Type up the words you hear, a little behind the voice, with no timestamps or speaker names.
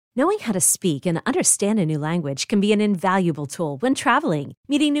Knowing how to speak and understand a new language can be an invaluable tool when traveling,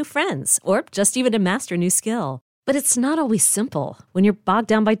 meeting new friends, or just even to master a new skill. But it's not always simple when you're bogged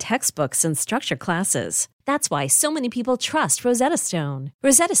down by textbooks and structured classes. That's why so many people trust Rosetta Stone.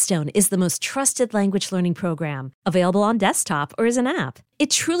 Rosetta Stone is the most trusted language learning program, available on desktop or as an app. It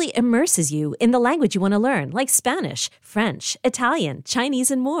truly immerses you in the language you want to learn, like Spanish, French, Italian,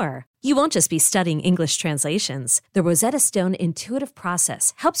 Chinese, and more. You won't just be studying English translations. The Rosetta Stone intuitive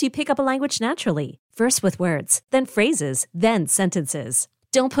process helps you pick up a language naturally, first with words, then phrases, then sentences.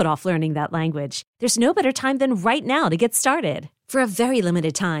 Don't put off learning that language. There's no better time than right now to get started. For a very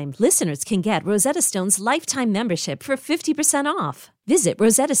limited time, listeners can get Rosetta Stone's lifetime membership for 50% off. Visit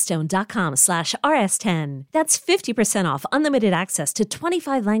rosettastone.com/rs10. That's 50% off unlimited access to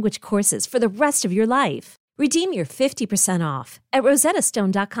 25 language courses for the rest of your life. Redeem your 50% off at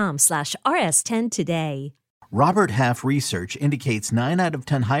rosettastone.com/rs10 today. Robert Half research indicates 9 out of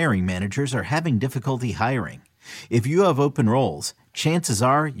 10 hiring managers are having difficulty hiring. If you have open roles, chances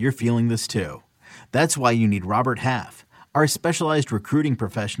are you're feeling this too. That's why you need Robert Half. Our specialized recruiting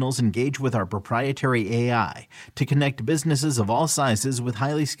professionals engage with our proprietary AI to connect businesses of all sizes with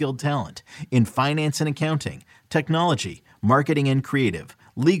highly skilled talent in finance and accounting, technology, marketing and creative,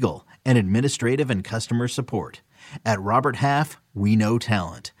 legal, and administrative and customer support. At Robert Half, we know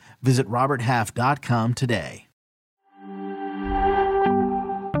talent. Visit roberthalf.com today.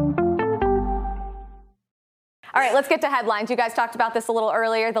 All right, let's get to headlines. You guys talked about this a little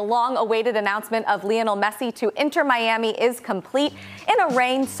earlier. The long-awaited announcement of Lionel Messi to Inter Miami is complete. In a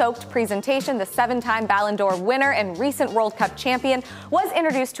rain-soaked presentation, the 7-time Ballon d'Or winner and recent World Cup champion was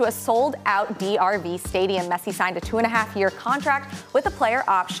introduced to a sold-out DRV stadium. Messi signed a 2.5-year contract with a player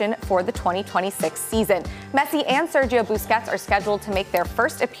option for the 2026 season. Messi and Sergio Busquets are scheduled to make their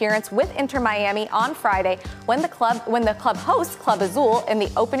first appearance with Inter Miami on Friday when the club hosts Club Azul in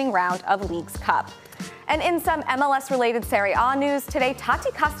the opening round of League's Cup. And in some MLS-related Serie A news, today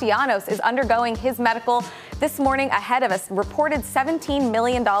Taty Castellanos is undergoing his medical this morning ahead of a reported $17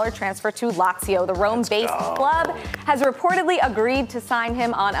 million transfer to Lazio. The Rome-based club has reportedly agreed to sign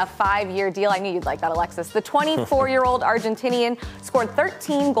him on a 5-year deal. I knew you'd like that, Alexis. The 24-year-old Argentinian scored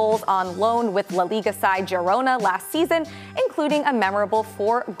 13 goals on loan with La Liga side Girona last season, including a memorable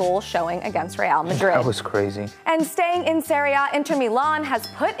 4-goal showing against Real Madrid. That was crazy. And staying in Serie A, Inter Milan has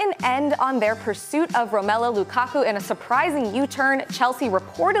put an end on their pursuit of Romelu Lukaku in a surprising U-turn. Chelsea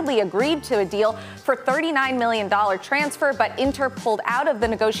reportedly agreed to a deal for $39 million transfer, but Inter pulled out of the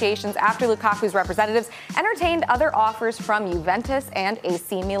negotiations after Lukaku's representatives entertained other offers from Juventus and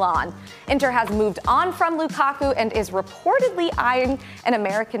AC Milan. Inter has moved on from Lukaku and is reportedly eyeing an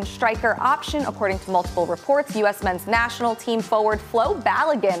American striker option. According to multiple reports, U.S. men's national team forward Flo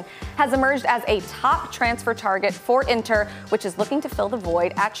Balogun has emerged as a top transfer target for Inter, which is looking to fill the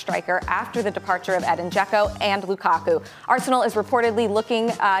void at striker after the departure of Edin Dzeko and Lukaku. Arsenal is reportedly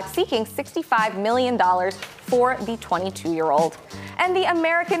seeking $65 million for the 22-year-old. And the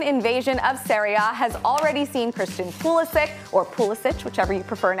American invasion of Serie A has already seen Christian Pulisic, or Pulisic, whichever you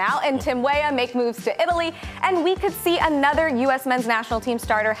prefer now, and Tim Weah make moves to Italy, and we could see another U.S. men's national team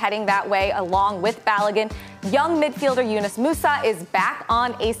starter heading that way along with Balogun. Young midfielder Yunus Musa is back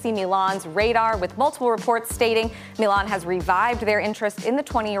on AC Milan's radar, with multiple reports stating Milan has revived their interest in the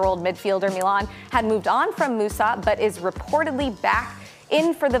 20-year-old midfielder. Milan had moved on from Musa, but is reportedly back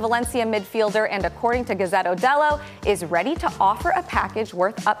in for the Valencia midfielder, and according to Gazzetta dello, is ready to offer a package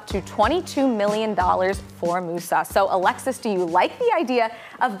worth up to $22 million for Musa. So, Alexis, do you like the idea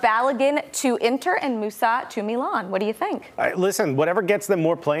of Balogun to Inter and Musa to Milan? What do you think? Listen, whatever gets them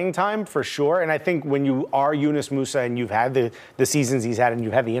more playing time, for sure. And I think when you are Yunus Musa and you've had the seasons he's had and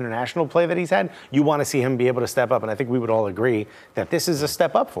you have the international play that he's had, you want to see him be able to step up. And I think we would all agree that this is a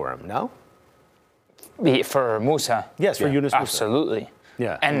step up for him, no? For Musa? Yes, for Yunus Musa. Absolutely.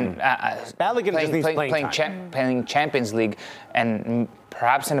 Yeah. And Balogun just needs playing Champions League, and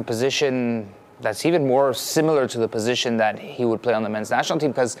perhaps in a position that's even more similar to the position that he would play on the men's national team,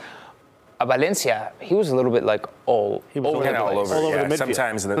 because Valencia, he was a little bit like all over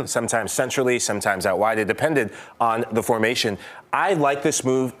yeah. Sometimes centrally, sometimes out wide. It depended on the formation. I like this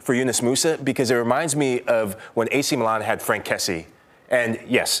move for Yunus Musa because it reminds me of when AC Milan had Frank Kessie. And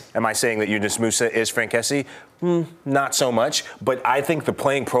yes, am I saying that Yunus Musa is Frank Kessie? Not so much, but I think the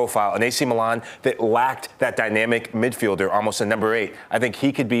playing profile in AC Milan that lacked that dynamic midfielder, almost a number 8, I think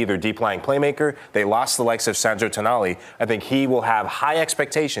he could be their deep-lying playmaker. They lost the likes of Sandro Tonali. I think he will have high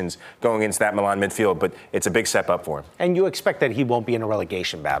expectations going into that Milan midfield, but it's a big step up for him. And you expect that he won't be in a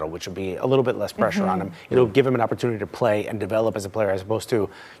relegation battle, which will be a little bit less pressure on him. It'll give him an opportunity to play and develop as a player as opposed to,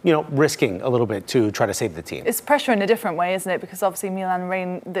 risking a little bit to try to save the team. It's pressure in a different way, isn't it? Because obviously Milan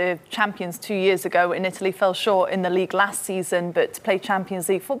reigned the champions 2 years ago in Italy, fell short in the league last season, but to play Champions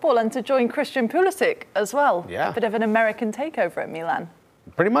League football and to join Christian Pulisic as well. Yeah. A bit of an American takeover at Milan.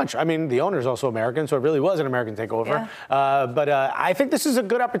 Pretty much. I mean, the owner's also American, so it really was an American takeover. Yeah. But I think this is a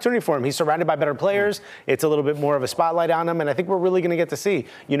good opportunity for him. He's surrounded by better players. It's a little bit more of a spotlight on him, and I think we're really going to get to see.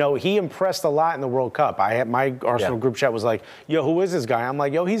 He impressed a lot in the World Cup. My Arsenal group chat was like, yo, who is this guy? I'm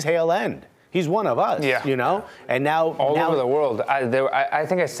like, yo, he's Hale End. He's one of us, And now all over the world. I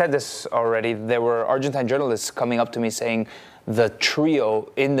think I said this already. There were Argentine journalists coming up to me saying the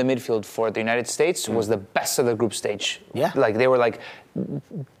trio in the midfield for the United States was the best of the group stage. Yeah. Like they were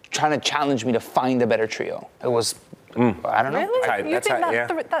trying to challenge me to find a better trio. It was. I don't know. Really? You think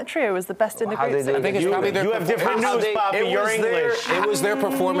that trio was the best in the group? I think it's probably their. You have different news, Bobby. You're English. It was their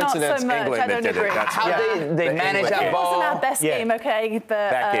performance against England that did it. That's how they managed that ball. It wasn't our best game, okay? But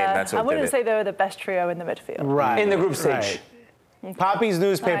that game, that's what I wouldn't say they were the best trio in the midfield. Right. In the group stage. Right. Poppy's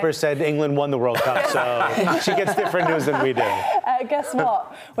newspaper said England won the World Cup, so she gets different news than we do. Guess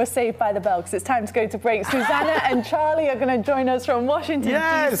what? We're saved by the bell because it's time to go to break. Susanna and Charlie are going to join us from Washington,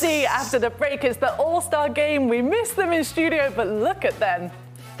 D.C. after the break. It's the All-Star game. We missed them in studio, but look at them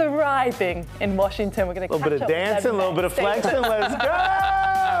thriving in Washington. We're going to catch up. A little bit of dancing, a little bit of flexing. Let's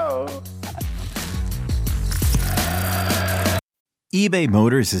go! eBay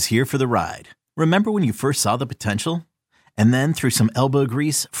Motors is here for the ride. Remember when you first saw the potential? And then through some elbow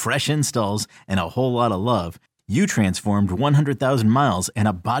grease, fresh installs, and a whole lot of love, you transformed 100,000 miles and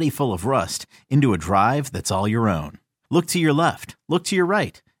a body full of rust into a drive that's all your own. Look to your left. Look to your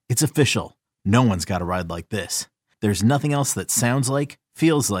right. It's official. No one's got a ride like this. There's nothing else that sounds like,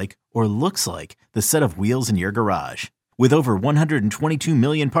 feels like, or looks like the set of wheels in your garage. With over 122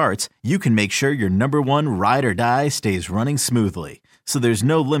 million parts, you can make sure your number one ride or die stays running smoothly. So there's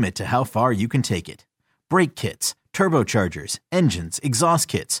no limit to how far you can take it. Brake kits, turbochargers, engines, exhaust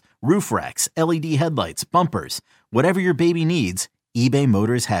kits, roof racks, LED headlights, bumpers, whatever your baby needs, eBay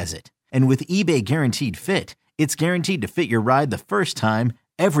Motors has it. And with eBay Guaranteed Fit, it's guaranteed to fit your ride the first time,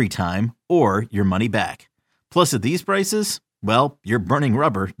 every time, or your money back. Plus at these prices, well, you're burning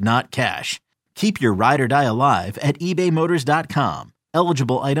rubber, not cash. Keep your ride or die alive at ebaymotors.com.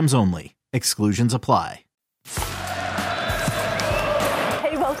 Eligible items only. Exclusions apply.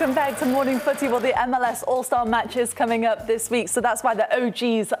 Welcome back to Morning Footy. Well, the MLS All-Star match is coming up this week, so that's why the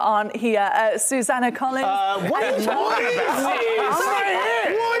OGs aren't here. Susanna Collins. What are you talking about?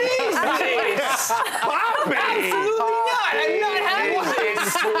 What is this? Bobby! Absolutely not. I'm not having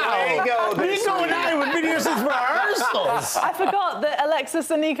this. Nico and I have been here since rehearsals. I forgot that Alexis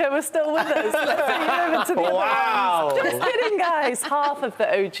and Nico were still with us. Let's bring it over to the Wow. Just kidding, guys. Half of the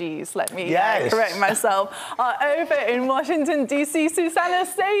OGs, let me correct myself, are over in Washington, D.C. Susanna,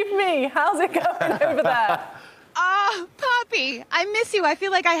 save me. How's it going over there? Poppy, I miss you. I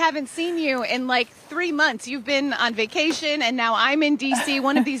feel like I haven't seen you in like 3 months. You've been on vacation, and now I'm in D.C.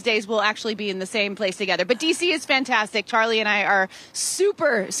 One of these days we'll actually be in the same place together. But D.C. is fantastic. Charlie and I are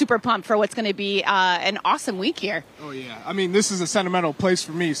super, super pumped for what's going to be an awesome week here. Oh, yeah. I mean, this is a sentimental place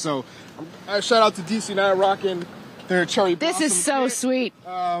for me. So shout out to D.C. Now rocking their cherry blossom. This is so sweet.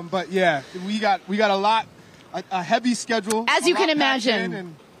 But, yeah, we got a heavy schedule. As you can imagine.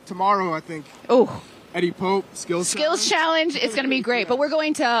 And tomorrow, I think. Oh. Eddie Pope, Skills Challenge. It's going to be great. But we're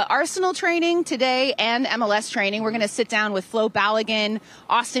going to Arsenal training today and MLS training. We're going to sit down with Flo Balogun,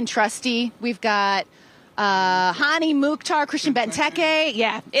 Austin Trusty. We've got Hani Mukhtar, Christian Benteke.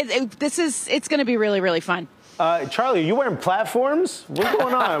 Yeah, it's going to be really, really fun. Charlie, are you wearing platforms? What's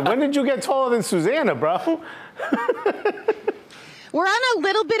going on? When did you get taller than Susanna, bro? We're on a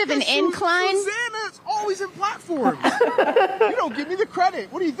little bit of an incline. Susanna's always in platforms. You don't give me the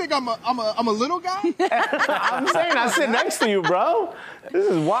credit. What do you think? I'm a little guy? I'm saying I sit next to you, bro. This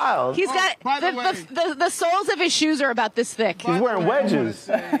is wild. He's got the soles of his shoes are about this thick. He's wearing wedges.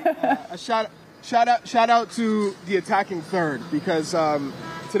 A shout out to the attacking third because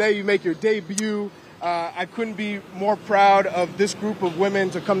today you make your debut. I couldn't be more proud of this group of women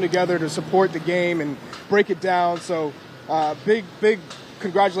to come together to support the game and break it down. So. Big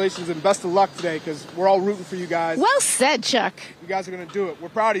congratulations and best of luck today because we're all rooting for you guys. Well said, Chuck. You guys are going to do it. We're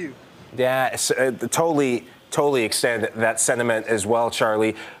proud of you. Yeah, totally extend that sentiment as well,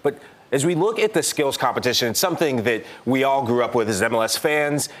 Charlie. But As we look at the skills competition, it's something that we all grew up with as MLS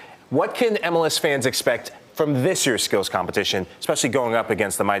fans. What can MLS fans expect from this year's skills competition, especially going up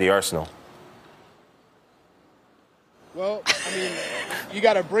against the mighty Arsenal? Well, I mean, you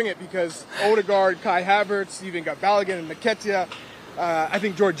got to bring it because Odegaard, Kai Havertz, you even got Balogun and Nketiah. I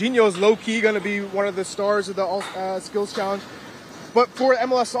think Jorginho's low-key going to be one of the stars of the Skills Challenge. But for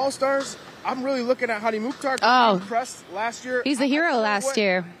MLS All-Stars, I'm really looking at Hadi Mukhtar. Impressed last year. He's the hero last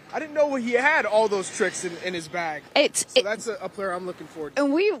year. I didn't know he had all those tricks in his bag. So that's a player I'm looking forward to.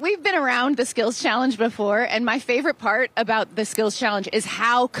 And we've been around the Skills Challenge before, and my favorite part about the Skills Challenge is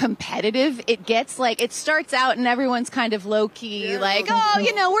how competitive it gets. Like, it starts out and everyone's kind of low-key,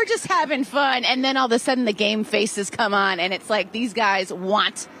 we're just having fun. And then all of a sudden the game faces come on, and it's like these guys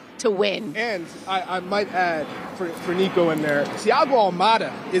want to win. And I might add, for Nico in there, Thiago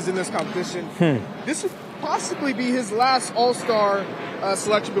Almada is in this competition. This would possibly be his last All-Star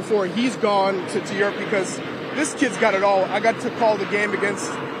selection before he's gone to Europe, because this kid's got it all. I got to call the game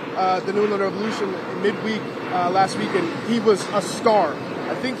against the New England Revolution midweek last week, and he was a star.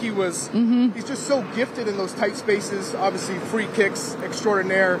 I think he was. He's just so gifted in those tight spaces. Obviously, free kicks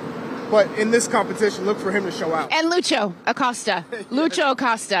extraordinaire. But in this competition, look for him to show out. And Lucho Acosta. Lucho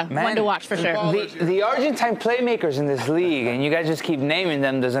Acosta. Man, one to watch for sure. The Argentine playmakers in this league, and you guys just keep naming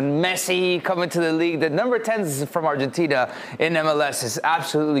them. There's a Messi coming to the league. The number 10 from Argentina in MLS is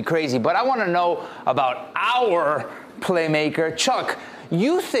absolutely crazy. But I want to know about our playmaker. Chuck,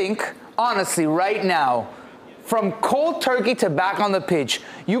 you think, honestly, right now, from cold turkey to back on the pitch,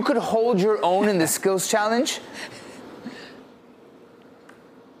 you could hold your own in the Skills Challenge?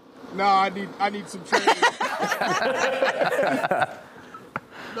 No, I need some training.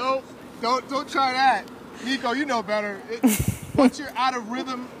 No, don't try that. Nico, you know better. Once you're out of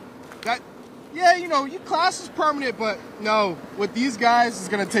rhythm, your class is permanent, but no, with these guys, it's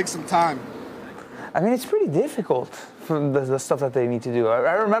going to take some time. I mean, it's pretty difficult from the stuff that they need to do.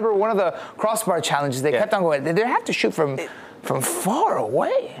 I remember one of the crossbar challenges, they kept on going, they have to shoot from far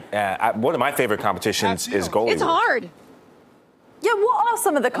away. One of my favorite competitions is goalie. It's hard. Yeah, what are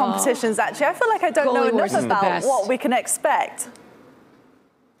some of the competitions, actually? I feel like I don't know enough about what we can expect.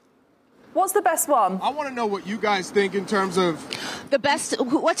 What's the best one? I want to know what you guys think in terms of... The best...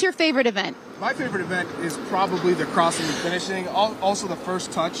 What's your favorite event? My favorite event is probably the crossing and finishing, also the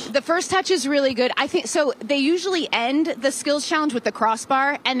first touch. The first touch is really good. I think so. They usually end the skills challenge with the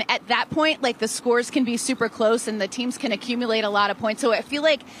crossbar, and at that point, like, the scores can be super close and the teams can accumulate a lot of points. So I feel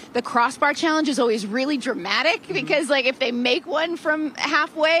like the crossbar challenge is always really dramatic because, like, if they make one from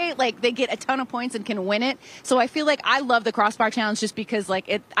halfway, like, they get a ton of points and can win it. So I feel like I love the crossbar challenge just because, like,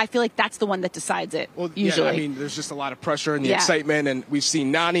 I feel like that's the one that decides it. Well, usually. Yeah, I mean, there's just a lot of pressure and the excitement, and we've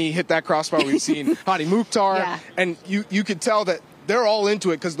seen Nani hit that crossbar. We've seen Hadi Mukhtar, and you can tell that they're all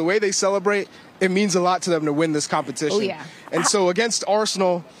into it because the way they celebrate, it means a lot to them to win this competition. Oh, yeah. And so against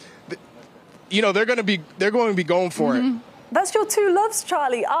Arsenal, they're going to be going for it. That's your two loves,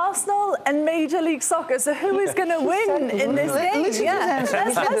 Charlie, Arsenal and Major League Soccer. So who is going to win in this game? Let's hear it.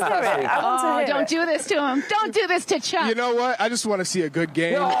 I want to hear Don't do this to him. Don't do this to Chuck. You know what? I just want to see a good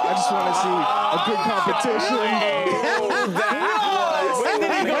game. I just want to see a good competition. When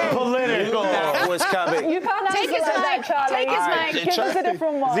did he go political? That was coming. You can't Take his mic. Take his mic. Give us a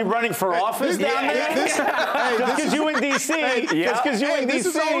different one. Is he running for office down there? Just because you in D.C. Just because you in D.C. This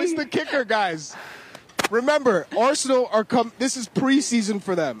is always the kicker, guys. Remember, Arsenal are this is preseason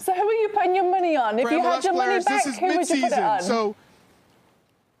for them. So who are you putting your money on? If you had your money back, who would you put it on? So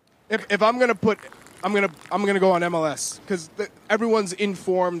if I'm gonna put, I'm gonna go on MLS because everyone's in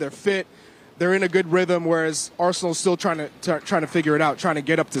form, they're fit, they're in a good rhythm. Whereas Arsenal's still trying to figure it out, trying to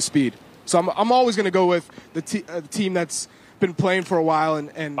get up to speed. So I'm always gonna go with the team that's been playing for a while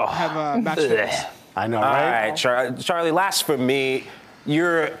and have match fitness. I know, right? All right, Charlie. Last for me.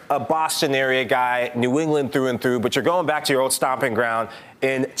 You're a Boston area guy, New England through and through, but you're going back to your old stomping ground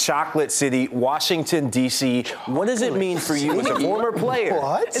in Chocolate City, Washington, D.C. What does it mean for you as a former player?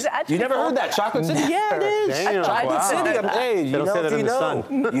 What? You never heard that? Chocolate City? Yeah, it is. Damn. Chocolate City. Hey, you know if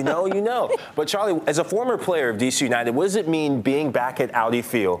you know. You know. But Charlie, as a former player of D.C. United, what does it mean being back at Audi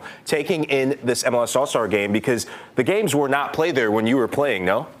Field, taking in this MLS All-Star game? Because the games were not played there when you were playing,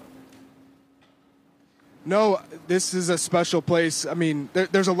 no? No, this is a special place. I mean,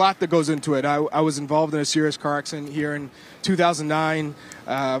 there's a lot that goes into it. I was involved in a serious car accident here in 2009.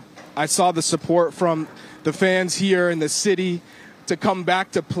 I saw the support from the fans here in the city to come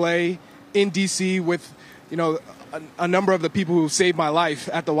back to play in D.C. with, a number of the people who saved my life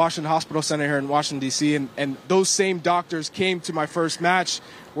at the Washington Hospital Center here in Washington, D.C. And those same doctors came to my first match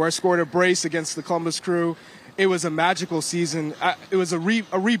where I scored a brace against the Columbus Crew it was a magical season. It was a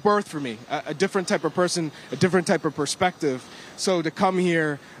rebirth for me, a different type of person, a different type of perspective. So to come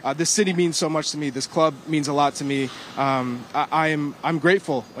here, this city means so much to me. This club means a lot to me. I'm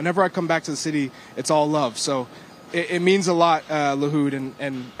grateful. Whenever I come back to the city, it's all love. So it means a lot, Lahoud,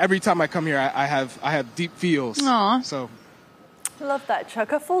 and every time I come here, I have deep feels. Aww. So. Love that,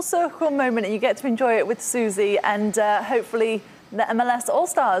 Chuck. A full circle moment, and you get to enjoy it with Susie, and hopefully the MLS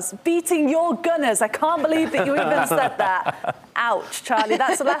All-Stars beating your Gunners. I can't believe that you even said that. Ouch, Charlie.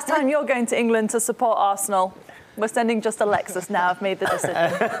 That's the last time you're going to England to support Arsenal. We're sending just Alexis now. I've made the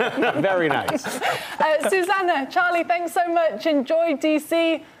decision. Very nice. Susanna, Charlie, thanks so much. Enjoy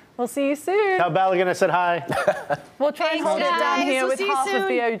DC. We'll see you soon. Tell Balogun I said hi. We'll try and hold it down here with half of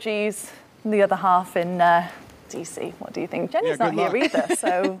the OGs, and the other half in DC. What do you think? Jenny's not here either,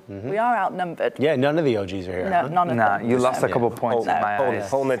 so we are outnumbered. Yeah, none of the OGs are here. No, none of them. You lost a couple points in my eyes.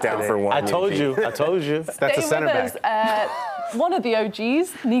 Holding it down for one. I told you. That's a center back. One of the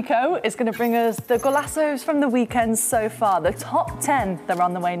OGs, Nico, is going to bring us the golazos from the weekend so far. The top 10, they're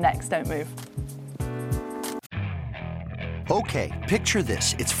on the way next. Don't move. Okay, picture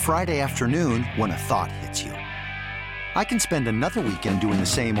this. It's Friday afternoon when a thought hits you. I can spend another weekend doing the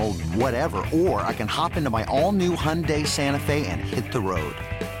same old whatever, or I can hop into my all-new Hyundai Santa Fe and hit the road.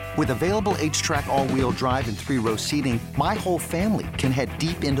 With available H-Track all-wheel drive and 3-row seating, my whole family can head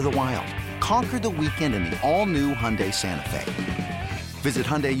deep into the wild. Conquer the weekend in the all-new Hyundai Santa Fe. Visit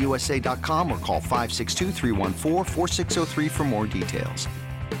HyundaiUSA.com or call 562-314-4603 for more details.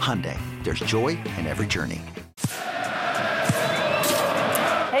 Hyundai, there's joy in every journey.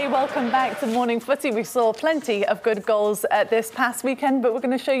 Hey, welcome back to Morning Footy. We saw plenty of good goals this past weekend, but we're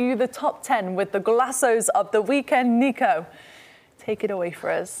going to show you the top 10 with the golazos of the weekend. Nico, take it away for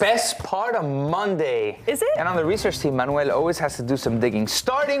us. Best part of Monday. Is it? And on the research team, Manuel always has to do some digging.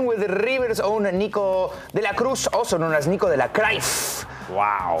 Starting with River's own Nico de la Cruz, also known as Nico de la Cruyff.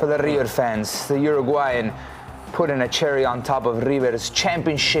 Wow. For the River fans, the Uruguayan putting a cherry on top of River's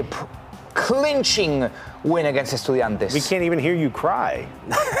championship clinching win against Estudiantes. We can't even hear you cry.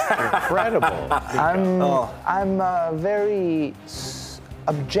 Incredible. I'm a very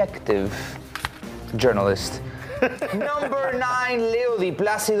objective journalist. Number 9, Leo Di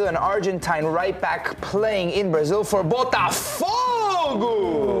Placido, an Argentine right back playing in Brazil for Botafogo.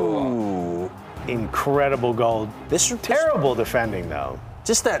 Ooh, incredible goal. This is terrible defending, though.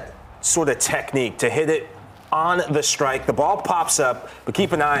 Just that sort of technique to hit it on the strike. The ball pops up, but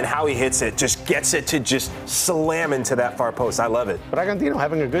keep an eye on how he hits it. Just gets it to just slam into that far post. I love it. Bragantino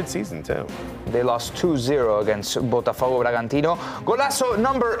having a good season, too. They lost 2-0 against Botafogo Bragantino. Golazo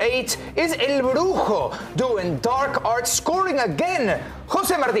number 8 is El Brujo doing dark art, scoring again.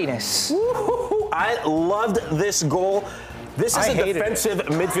 Jose Martinez. I loved this goal. This is a defensive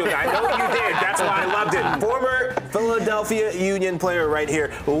midfielder. I know you did. That's why I loved it. Former Philadelphia Union player right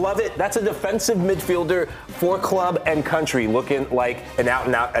here. Love it. That's a defensive midfielder for club and country, looking like an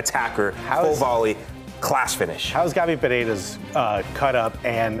out-and-out attacker. Full volley. Class finish. How's Gabi Pereira's cut up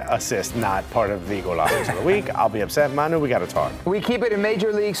and assist not part of the golazos of the week? I'll be upset. Manu, we got to talk. We keep it in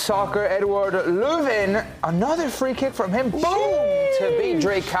Major League Soccer. Edward Leuven, another free kick from him. Boom! To beat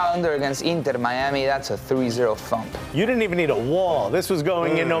Drake Callender against Inter Miami. That's a 3-0 thump. You didn't even need a wall. This was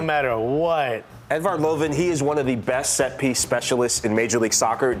going in no matter what. Edvard Leuven, he is one of the best set-piece specialists in Major League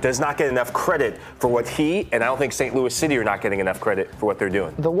Soccer. Does not get enough credit for what he, and I don't think St. Louis City are not getting enough credit for what they're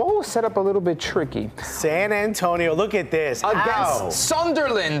doing. The wall was set up a little bit tricky. San Antonio, look at this. Against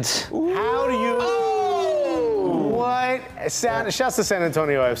Sunderland. Ooh. How do you... What? Shouts to San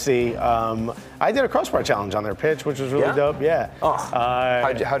Antonio FC. I did a crossbar challenge on their pitch, which was really dope. Yeah.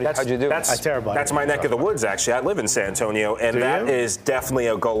 How'd you do? That's terrible. That's my neck of the woods, actually. I live in San Antonio, and that is definitely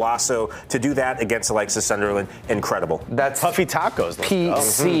a golazo. To do that against the likes of Sunderland, incredible. That's Puffy Tacos.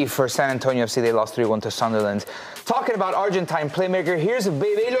 PC for San Antonio FC. They lost 3-1 to Sunderland. Talking about Argentine playmaker, here's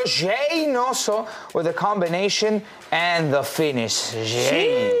Bebelo Reynoso with a combination and the finish.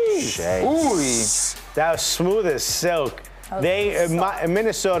 That was smooth as silk.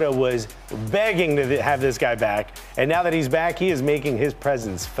 Minnesota was begging to have this guy back, and now that he's back, he is making his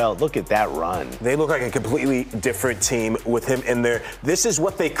presence felt. Look at that run. They look like a completely different team with him in there. This is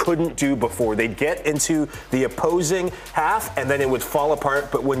what they couldn't do before. They'd get into the opposing half, and then it would fall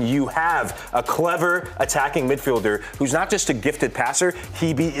apart. But when you have a clever attacking midfielder who's not just a gifted passer,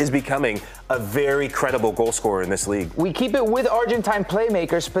 he is becoming a very credible goal scorer in this league. We keep it with Argentine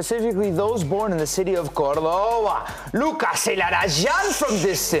playmakers, specifically those born in the city of Córdoba. Lucas Castellanos from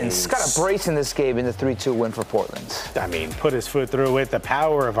distance. Got a brace in this game in the 3-2 win for Portland. I mean, put his foot through it. The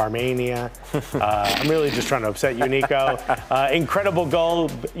power of Armenia. I'm really just trying to upset you, Nico. Incredible goal.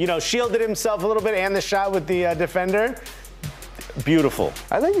 Shielded himself a little bit and the shot with the defender. Beautiful.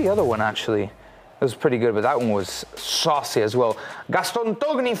 I like the other one, actually. It was pretty good, but that one was saucy as well. Gaston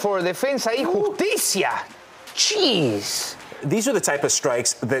Togni for Defensa y Justicia. Jeez. These are the type of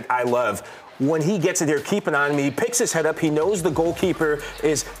strikes that I love. When he gets it here, keeping on me, he picks his head up. He knows the goalkeeper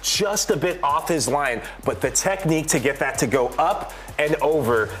is just a bit off his line, but the technique to get that to go up and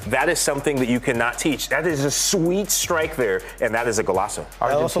over, that is something that you cannot teach. That is a sweet strike there, and that is a golazo. It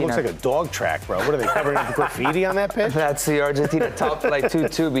also looks like a dog track, bro. What are they covering up graffiti on that pitch? That's the Argentina top flight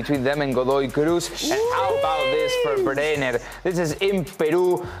 2-2 between them and Godoy Cruz. And how about this for Brenner? This is in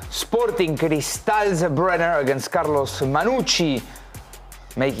Peru. Sporting Cristal's Brenner against Carlos Manucci,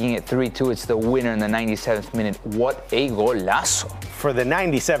 making it 3-2. It's the winner in the 97th minute. What a golazo. For the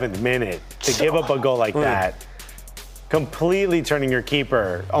 97th minute, to give up a goal like that, completely turning your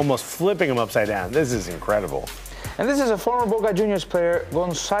keeper, almost flipping him upside down. This is incredible. And this is a former Boca Juniors player,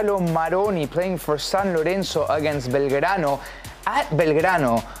 Gonzalo Maroni, playing for San Lorenzo against Belgrano. At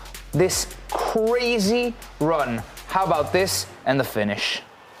Belgrano, this crazy run. How about this and the finish?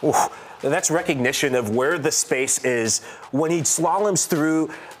 Oof. That's recognition of where the space is. When he slaloms through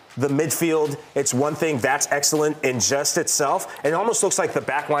the midfield, it's one thing. That's excellent in just itself. It almost looks like the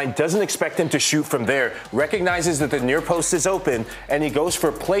back line doesn't expect him to shoot from there, recognizes that the near post is open, and he goes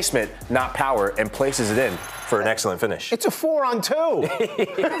for placement, not power, and places it in for an excellent finish. It's a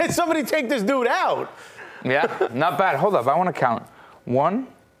 4-on-2. Somebody take this dude out. Yeah, not bad. Hold up, I want to count. 1,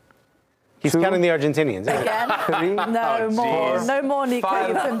 He's counting the Argentinians. Again? 3, no more, Nico.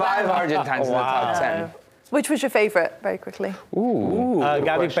 5 Argentines in the top 10. Which was your favorite, very quickly?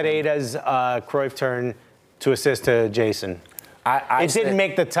 Gavi Pereira's Cruyff turn to assist to Jason. It didn't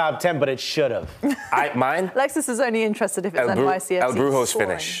make the top 10, but it should have. Mine? Alexis is only interested if it's NYCFC. El Brujo's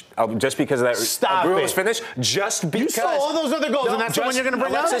finish. Just because of that. Stop El Brujo's finish. Just because. You saw all those other goals, and that's the one you're going to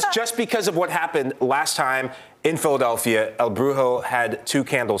bring up? Just because of what happened last time in Philadelphia, El Brujo had 2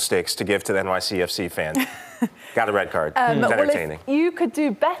 candlesticks to give to the NYCFC fan. Got a red card. It's entertaining. Well, if you could do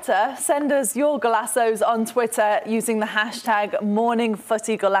better, send us your golazos on Twitter using the hashtag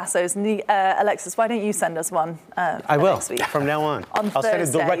 #MorningFootyGolazos. Alexis, why don't you send us one? I will, from now on. I'll send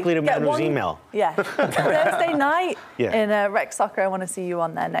it directly to Manu's email. Yeah. Thursday night in Rec Soccer. I want to see you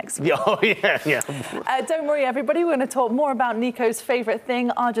on there next week. Oh, yeah. Don't worry, everybody. We're going to talk more about Nico's favourite thing,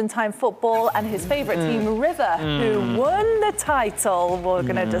 Argentine football, and his favourite team, River, who won the title. We're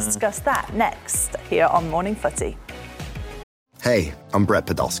going to discuss that next here on Morning Footy. Hey, I'm Brett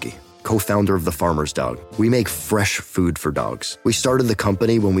Podolsky, co-founder of The Farmer's Dog. We make fresh food for dogs. We started the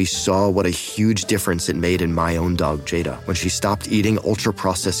company when we saw what a huge difference it made in my own dog, Jada, when she stopped eating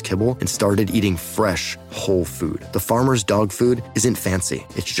ultra-processed kibble and started eating fresh, whole food. The Farmer's Dog food isn't fancy.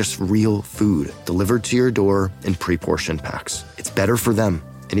 It's just real food delivered to your door in pre-portioned packs. It's better for them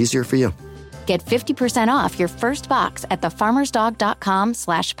and easier for you. Get 50% off your first box at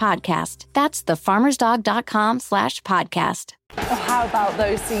thefarmersdog.com/podcast. That's thefarmersdog.com/podcast. Oh, how about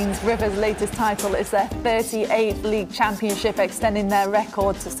those scenes? River's latest title is their 38th league championship, extending their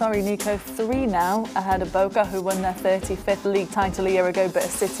record to, 3 now, ahead of Boca, who won their 35th league title a year ago, but are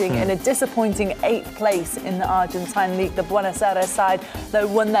sitting in a disappointing 8th place in the Argentine league. The Buenos Aires side, though,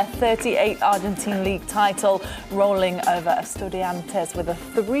 won their 38th Argentine league title, rolling over Estudiantes with a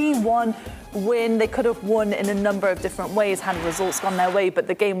 3-1 win. They could have won in a number of different ways had results gone their way, but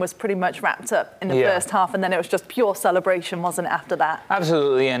the game was pretty much wrapped up in the first half, and then it was just pure celebration, wasn't it, after that?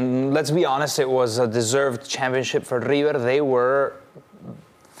 Absolutely, and let's be honest, it was a deserved championship for River. They were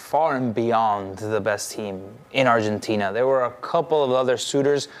far and beyond the best team in Argentina. There were a couple of other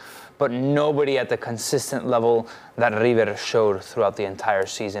suitors, but nobody at the consistent level that River showed throughout the entire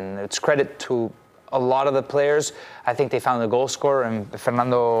season. It's credit to a lot of the players. I think they found the goal scorer in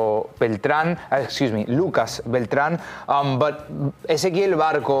Lucas Beltran. But Ezequiel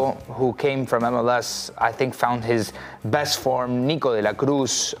Barco, who came from MLS, I think found his best form. Nico de la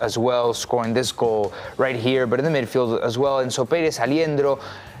Cruz as well, scoring this goal right here, but in the midfield as well. And so Pérez Aliendro,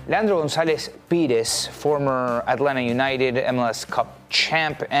 Leandro González Pires, former Atlanta United MLS Cup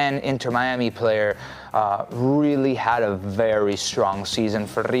champ and Inter Miami player, really had a very strong season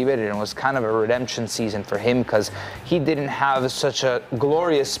for River, and it was kind of a redemption season for him because he didn't have such a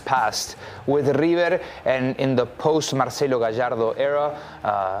glorious past with River. And in the post-Marcelo Gallardo era,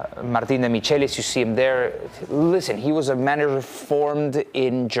 Martín de Michelis, you see him there. Listen, he was a manager formed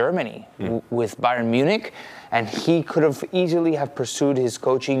in Germany with Bayern Munich, and he could have easily have pursued his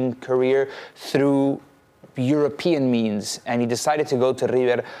coaching career through European means, and he decided to go to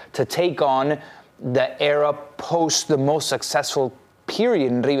River to take on the era post the most successful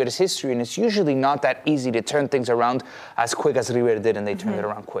period in River's history, and it's usually not that easy to turn things around as quick as River did, and they turned it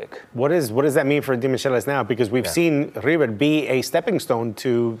around quick. What does that mean for Di Michelis now? Because we've seen River be a stepping stone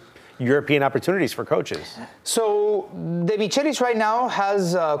to European opportunities for coaches. So De Michelis right now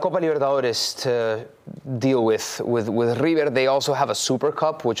has Copa Libertadores to deal with River. They also have a Super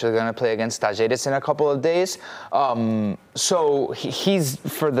Cup, which they're going to play against Talleres in a couple of days. So he's,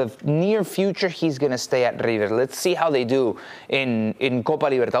 for the near future, he's going to stay at River. Let's see how they do in Copa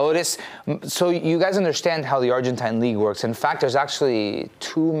Libertadores. So you guys understand how the Argentine league works. In fact, there's actually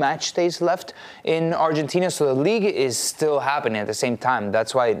 2 match days left in Argentina, so the league is still happening at the same time.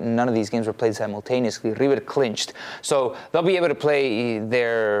 That's why none of these games were played simultaneously. River clinched. So they'll be able to play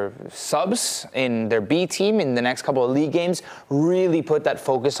their subs in their B team in the next couple of league games, really put that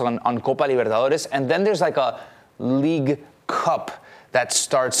focus on Copa Libertadores. And then there's like a League Cup that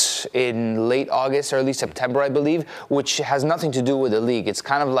starts in late August, early September, I believe, which has nothing to do with the league. It's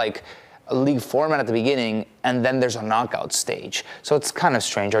kind of like a league format at the beginning, and then there's a knockout stage. So it's kind of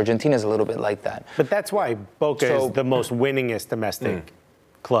strange. Argentina's a little bit like that. But that's why Boca is the most winningest domestic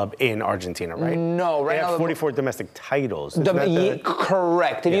club in Argentina, right? No, right they now have 44 domestic titles.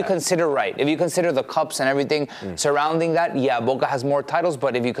 Correct. If you consider the cups and everything surrounding that, Boca has more titles.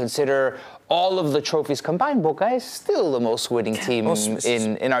 But if you consider all of the trophies combined, Boca is still the most winning team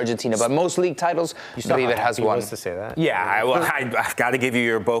in Argentina. But most league titles, River has won. To say that. Yeah, I've got to give you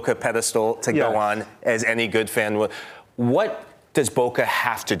your Boca pedestal to go on, as any good fan would. What does Boca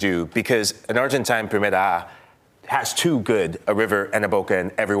have to do? Because an Argentine Primera has 2 good, a River and a Boca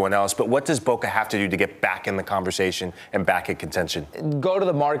and everyone else. But what does Boca have to do to get back in the conversation and back in contention? Go to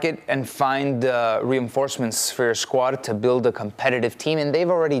the market and find reinforcements for your squad to build a competitive team. And they've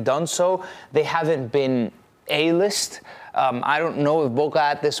already done so. They haven't been A-list. I don't know if Boca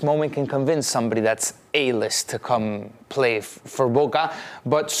at this moment can convince somebody that's A-list to come play for Boca.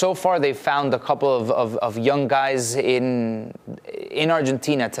 But so far they've found a couple of young guys in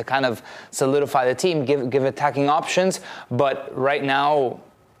Argentina to kind of solidify the team, give attacking options. But right now,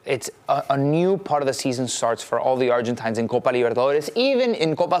 it's a new part of the season starts for all the Argentines in Copa Libertadores, even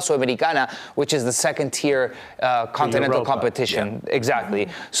in Copa Sudamericana, which is the second-tier continental competition. Yeah. Exactly.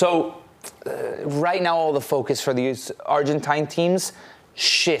 So right now, all the focus for these Argentine teams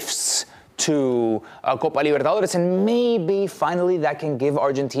shifts to Copa Libertadores, and maybe finally that can give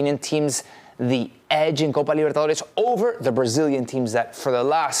Argentinian teams the edge in Copa Libertadores over the Brazilian teams that for the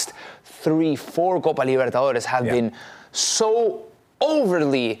last 3-4 Copa Libertadores have been so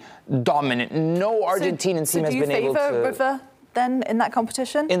overly dominant. No Argentinian team has been able to. Do you favour River then in that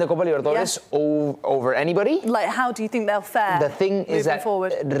competition? In the Copa Libertadores over anybody? Like, how do you think they'll fare? The thing is that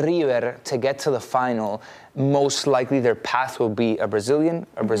River, to get to the final, most likely their path will be a Brazilian,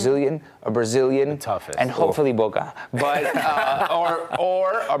 a Brazilian, the toughest, and hopefully Boca, but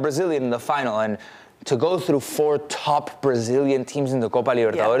or a Brazilian in the final. And to go through 4 top Brazilian teams in the Copa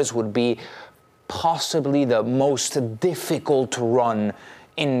Libertadores would be possibly the most difficult run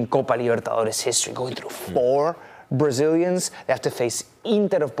in Copa Libertadores history. Going through 4 Brazilians, they have to face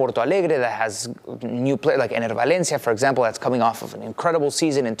Inter of Porto Alegre that has new players like Ener Valencia, for example, that's coming off of an incredible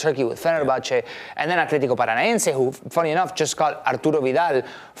season in Turkey with Fenerbahce, and then Atlético Paranaense, who, funny enough, just got Arturo Vidal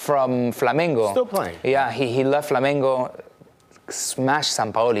from Flamengo. Still playing. Yeah, he left Flamengo. Smashed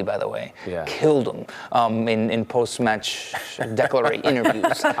Sampaoli, by the way. Yeah. Killed him in post-match declaratory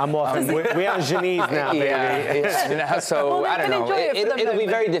interviews. I'm off. We're on Genève now, baby. Yeah. So, I don't know. It'll be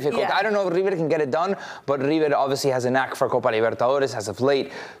very difficult. I don't know if River can get it done, but River obviously has a knack for Copa Libertadores as of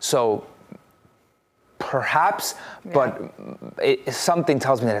late. So, perhaps, but something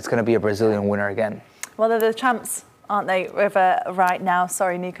tells me that it's going to be a Brazilian winner again. Well, they're the champs, aren't they, River, right now?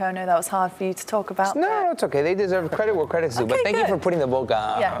 Sorry, Nico, I know that was hard for you to talk about. No, it's okay. They deserve credit where credit's due. But thank you for putting the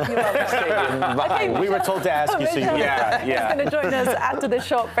Boca stadium. We were told to ask you, so you He's going to join us after this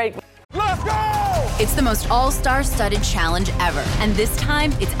short break. Let's go! It's the most all-star studded challenge ever. And this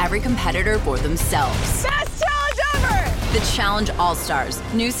time, it's every competitor for themselves. Best challenge ever! The Challenge All-Stars.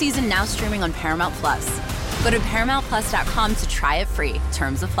 New season now streaming on Paramount+. Go to ParamountPlus.com to try it free.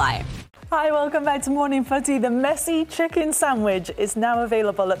 Terms apply. Hi, welcome back to Morning Footy. The Messi chicken sandwich is now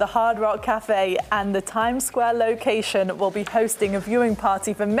available at the Hard Rock Cafe, and the Times Square location will be hosting a viewing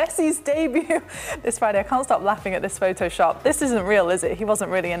party for Messi's debut this Friday. I can't stop laughing at this Photoshop. This isn't real, is it? He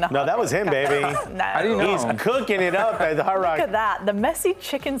wasn't really in the No, that was him, baby. No. How do you know? He's cooking it up at the Hard Rock. Look at that. The Messi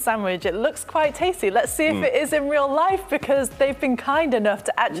chicken sandwich. It looks quite tasty. Let's see if it is in real life, because they've been kind enough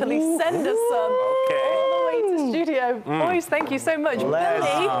to actually send us some all the way to studio. Boys, thank you so much.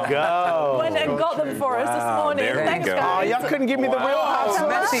 Let's go. Went and got them for us this morning. There we Thanks, go. guys. Oh, y'all couldn't give me the real hot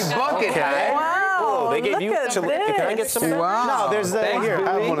sauce. Messy bucket, huh? Wow, They gave look you. at Can I get some? this. Wow. No, there's here.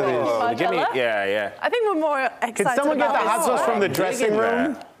 I have one of these. Give me. Yeah. I think we're more excited Can someone get the about hot this. sauce from the dressing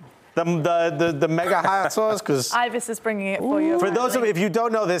room? The mega hot sauce, because Ivis is bringing it for you. for those of if you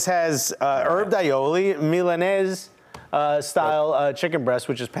don't know, this has herbed aioli, Milanese style chicken breast,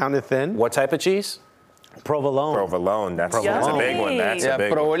 which is pounded thin. What type of cheese? Provolone. Provolone. That's a big one. That's a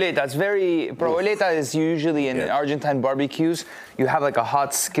big one. Provoleta. That's provoleta is usually in Argentine barbecues. You have like a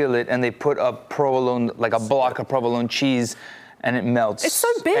hot skillet and they put a provolone, like a block of provolone cheese, and it melts. It's so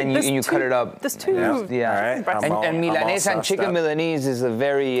big. And you cut it up. There's two. Yeah. All right. And Milanese and chicken Milanese is a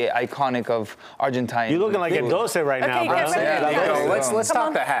very iconic of Argentine. You're looking like a dose right now, Okay, bro. get ready. Let's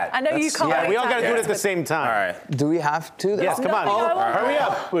stop the hat. I know you can't. Yeah, we all wait got to do it at the but- same time. All right. Do we have to? Yes, come on. No, Hurry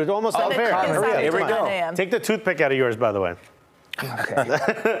up. We're almost out there. chicken Hurry up. sandwich Here we at go. 9 a.m. Take the toothpick out of yours, by the way.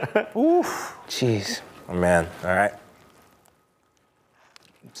 Okay. Oof. Jeez. Oh, man. All right.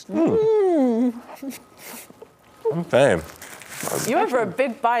 Okay. You went for a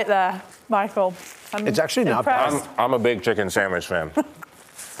big bite there, Michael. It's actually not bad. impressed. I'm a big chicken sandwich fan.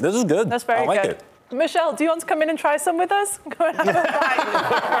 This is good. That's very I like good. it. Michelle, do you want to come in and try some with us? Go and have a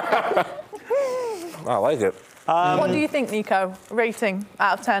bite. I like it. What do you think, Nico? Rating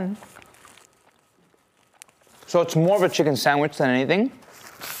out of 10? So it's more of a chicken sandwich than anything.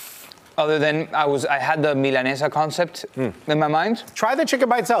 Other than I had the Milanesa concept in my mind. Try the chicken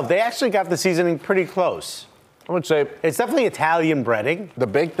by itself. They actually got the seasoning pretty close. I would say It's definitely Italian breading. the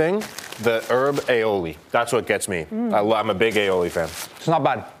big thing, the herb aioli. That's what gets me. I'm a big aioli fan. It's not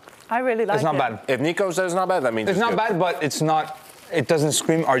bad. I really like it. It's not bad. If Nico says it's not bad, that means It's not good. bad, but it's not. It doesn't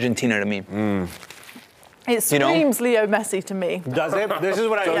scream Argentina to me. It You know? screams Leo Messi to me. Does it? This is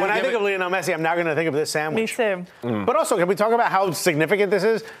what when I give think of Lionel Messi, I'm now going to think of this Me sandwich. too. But also, can we talk about how significant this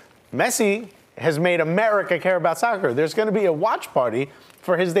is? Messi has made America care about soccer. There's going to be a watch party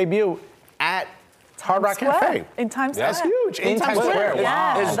for his debut at Hard Rock Cafe. In Times Square. That's huge. In Times Square.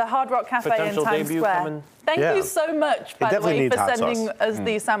 Yeah, Wow. the Hard Rock Cafe in Potential Times debut Square. coming. Thank Yeah. you so much, by the definitely way, needs for hot sending sauce. us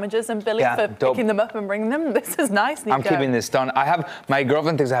these sandwiches and Billy Yeah, for dope. picking them up and bringing them. This is nice, Nico. I'm keeping this done. My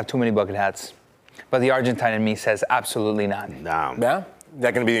girlfriend thinks I have too many bucket hats, but the Argentine in me says absolutely not. No. Yeah? Is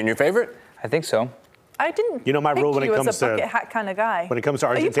that going to be your new favorite? I think so. I didn't. You know my think rule when it you comes as a to- bucket hat kind of guy. when it comes to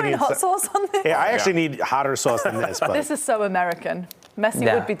Are you putting Argentinian hot stuff- sauce on this? Yeah, I actually need hotter sauce than this. But This is so American. Messi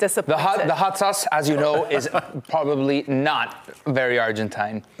Yeah. would be disappointed. The hot sauce, as you know, is probably not very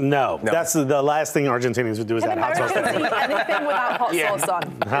Argentine. no, that's the last thing Argentinians would do is Can add hot sauce. Americans eat anything without hot sauce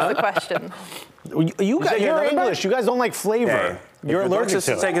on? That's the question. You're English. You guys don't like flavor. Hey, You're if the allergic Duchess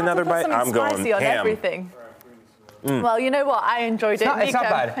to is it. taking another Put bite, something I'm going spicy on ham. everything. Well, you know what? I enjoyed it. It's Nico, not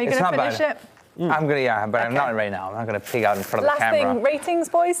bad. are you It's going to not finish bad. it? I'm gonna, but I'm not right now. I'm not gonna pig out in front of Last the camera. thing, ratings,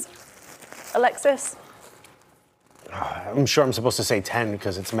 boys. Alexis. I'm sure I'm supposed to say 10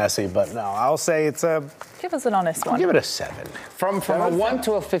 because it's messy, but no, I'll say it's a. Give us an honest one. Give it a 7. From a 1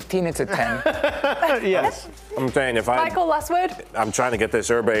 to a 15, it's a 10. Yes. I'm saying Michael, last word. I'm trying to get this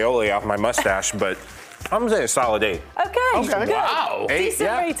herb aioli off my mustache, but I'm saying a solid 8. Okay. Good. Wow. Decent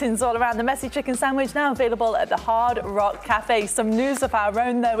ratings all around. The Messi chicken sandwich now available at the Hard Rock Cafe. Some news of our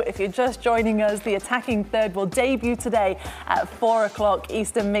own, though. If you're just joining us, the attacking third will debut today at 4 o'clock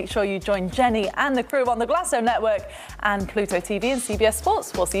Eastern. Make sure you join Jenny and the crew on the Glasso Network and Pluto TV and CBS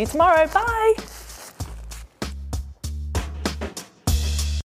Sports. We'll see you tomorrow. Bye.